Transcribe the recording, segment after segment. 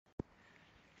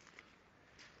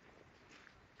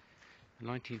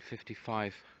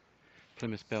1955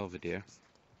 Plymouth Belvedere.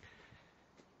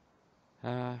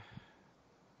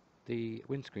 The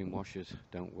windscreen washers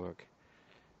don't work.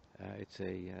 It's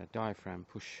a diaphragm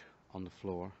push on the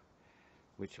floor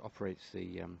which operates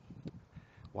the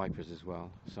wipers as well.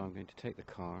 So I'm going to take the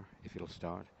car, if it'll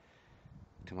start,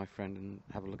 to my friend and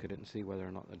have a look at it and see whether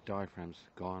or not the diaphragm's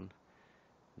gone,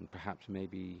 and perhaps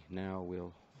maybe now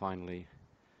we'll finally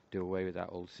do away with that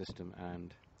old system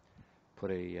and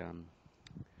put a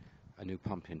new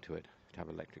pump into it to have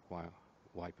electric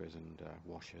wipers and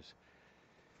washers.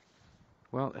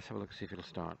 Well, let's have a look and see if it'll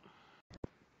start.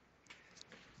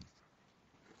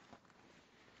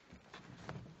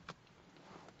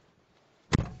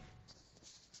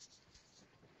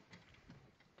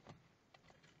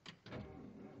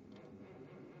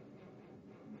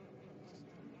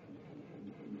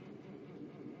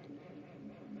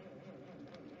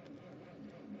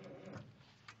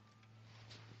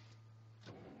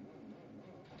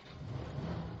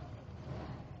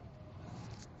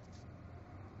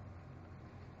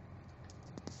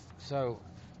 So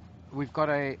we've got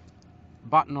a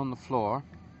button on the floor.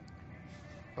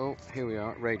 Oh, here we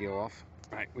are, radio off.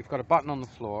 Right, we've got a button on the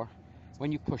floor.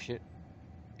 When you push it,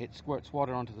 it squirts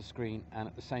water onto the screen and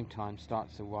at the same time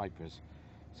starts the wipers.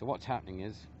 So what's happening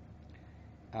is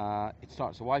it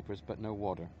starts the wipers but no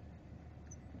water.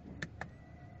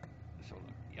 So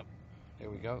yep, there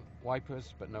we go,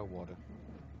 wipers but no water.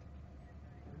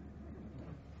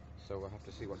 So we'll have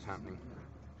to see what's happening.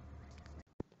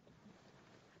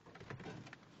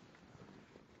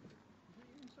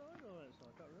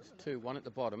 There's two, one at the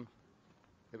bottom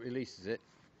that releases it.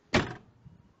 Yeah,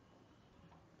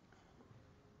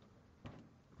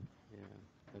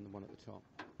 and the one at the top.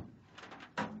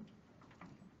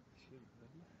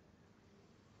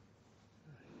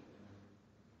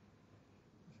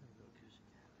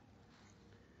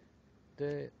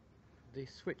 The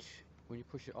switch, when you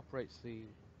push it, operates the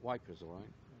wipers, all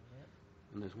right?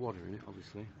 And there's water in it,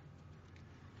 obviously.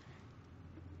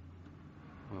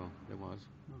 Well, there was.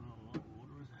 Not a lot of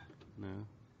water, is there? No,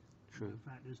 true. In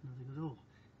fact, there's nothing at all.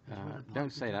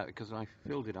 Don't say that, because I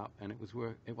filled it up and it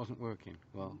wasn't working.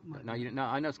 Well, no, you no,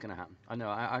 I know it's going to happen. I know.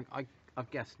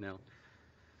 I've guessed now.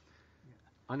 Yeah.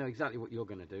 I know exactly what you're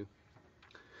going to do.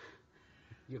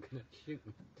 You're going to shoot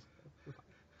me.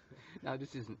 No,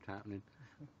 this isn't happening.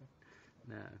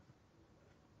 No.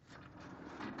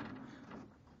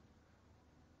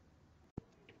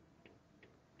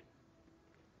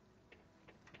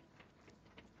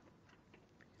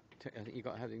 I think you've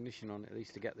got to have the ignition on at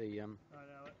least to get the. I know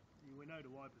it. We know the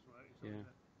wipers work. Yeah.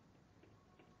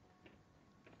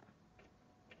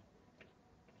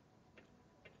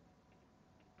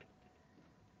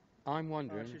 I'm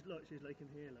wondering. Oh, she's leaking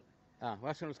here, look. Ah, well,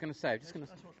 that's what I was going to say. That's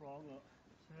what's wrong, look.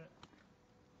 See it?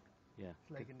 Yeah,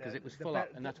 because it was full up,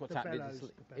 and that's what's happened. The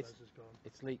bellows has gone.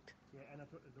 It's leaked. Yeah, and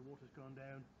the water's gone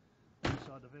down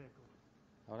inside the vehicle.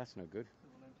 Oh, that's no good. So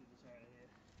we'll empty this out of here.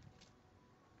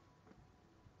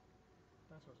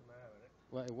 That's what's the matter with it.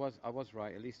 Well, it was. I was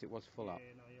right. At least it was full up.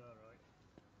 Yeah, no, you are right.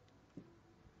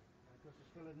 Of course,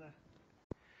 it's filling there.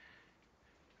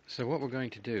 So what we're going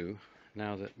to do,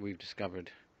 now that we've discovered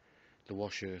the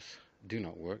washers do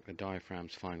not work, the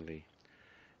diaphragm's finally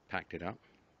packed it up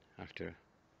after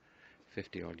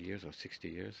 50 odd years or 60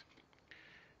 years,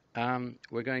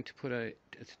 we're going to put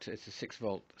it's a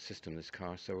 6-volt system, this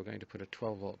car, so we're going to put a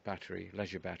 12-volt battery,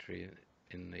 leisure battery,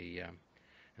 in the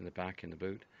back, in the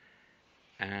boot,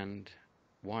 and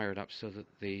wire it up so that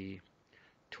the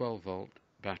 12-volt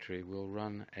battery will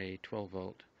run a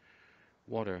 12-volt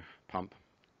water pump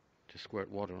to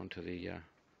squirt water onto the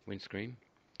windscreen,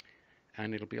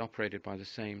 and it'll be operated by the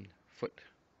same foot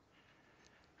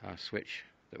switch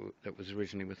that was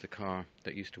originally with the car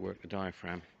that used to work the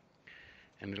diaphragm,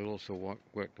 and it'll also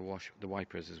work the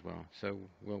wipers as well. So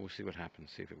we'll see what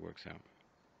happens, see if it works out.